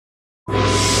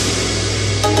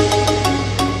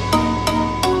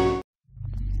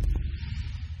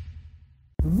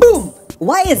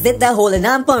Why is it they're holding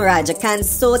on to R0GER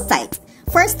so tight?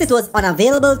 First, it was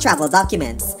unavailable travel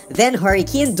documents, then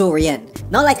Hurricane Dorian.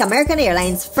 Now like American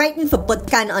Airlines frightened for put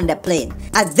Can on the plane.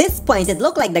 At this point, it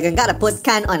looked like they're gonna put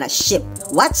Can on a ship.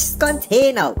 Watch Skunt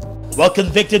hey now. Well,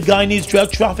 convicted Guyanese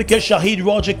drug trafficker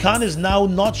R0GER is now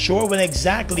not sure when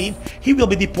exactly he will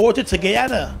be deported to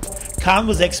Guyana. Khan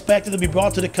was expected to be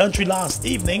brought to the country last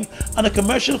evening on a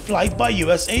commercial flight by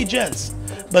U.S. agents.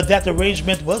 But that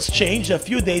arrangement was changed a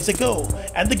few days ago,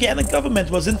 and the Guyana government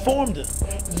was informed.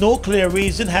 No clear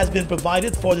reason has been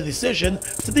provided for the decision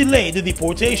to delay the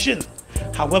deportation.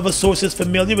 However, sources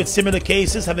familiar with similar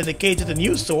cases have indicated to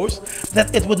news source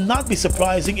that it would not be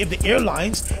surprising if the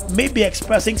airlines may be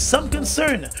expressing some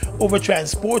concern over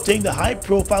transporting the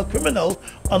high-profile criminal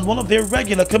on one of their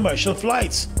regular commercial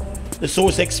flights. The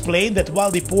source explained that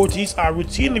while deportees are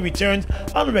routinely returned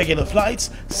on regular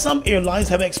flights, some airlines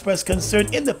have expressed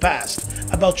concern in the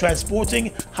past about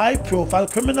transporting high-profile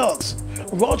criminals.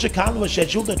 R0GER was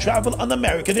scheduled to travel on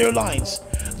American Airlines.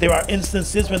 There are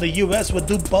instances when the U.S. would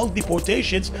do bulk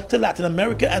deportations to Latin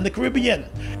America and the Caribbean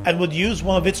and would use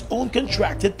one of its own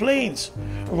contracted planes.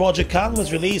 R0GER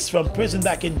was released from prison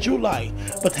back in July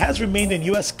but has remained in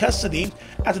U.S. custody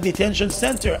at a detention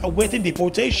center awaiting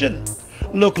deportation.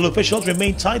 Local officials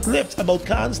remain tight-lipped about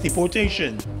Khan's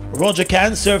deportation.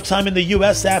 R0GER served time in the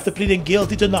U.S. after pleading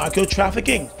guilty to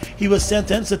narco-trafficking. He was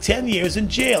sentenced to 10 years in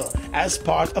jail as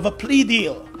part of a plea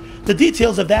deal. The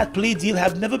details of that plea deal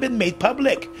have never been made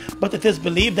public, but it is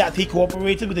believed that he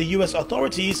cooperated with the U.S.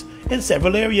 authorities in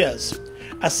several areas.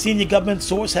 A senior government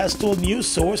source has told news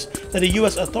source that the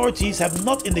U.S. authorities have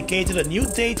not indicated a new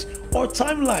date or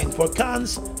timeline for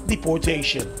Khan's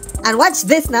deportation. And watch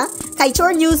this now.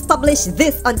 Kaitor News published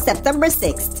this on September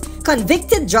 6th.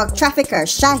 Convicted drug trafficker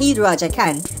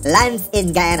R0GER lands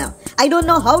in Guyana. I don't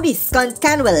know how this skunt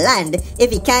can will land if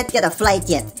he can't get a flight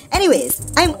yet.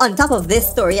 Anyways, I'm on top of this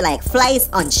story like flies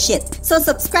on shit. So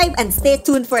subscribe and stay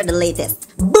tuned for the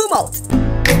latest. Boom out!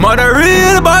 Mother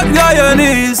real bad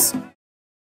Guyanese.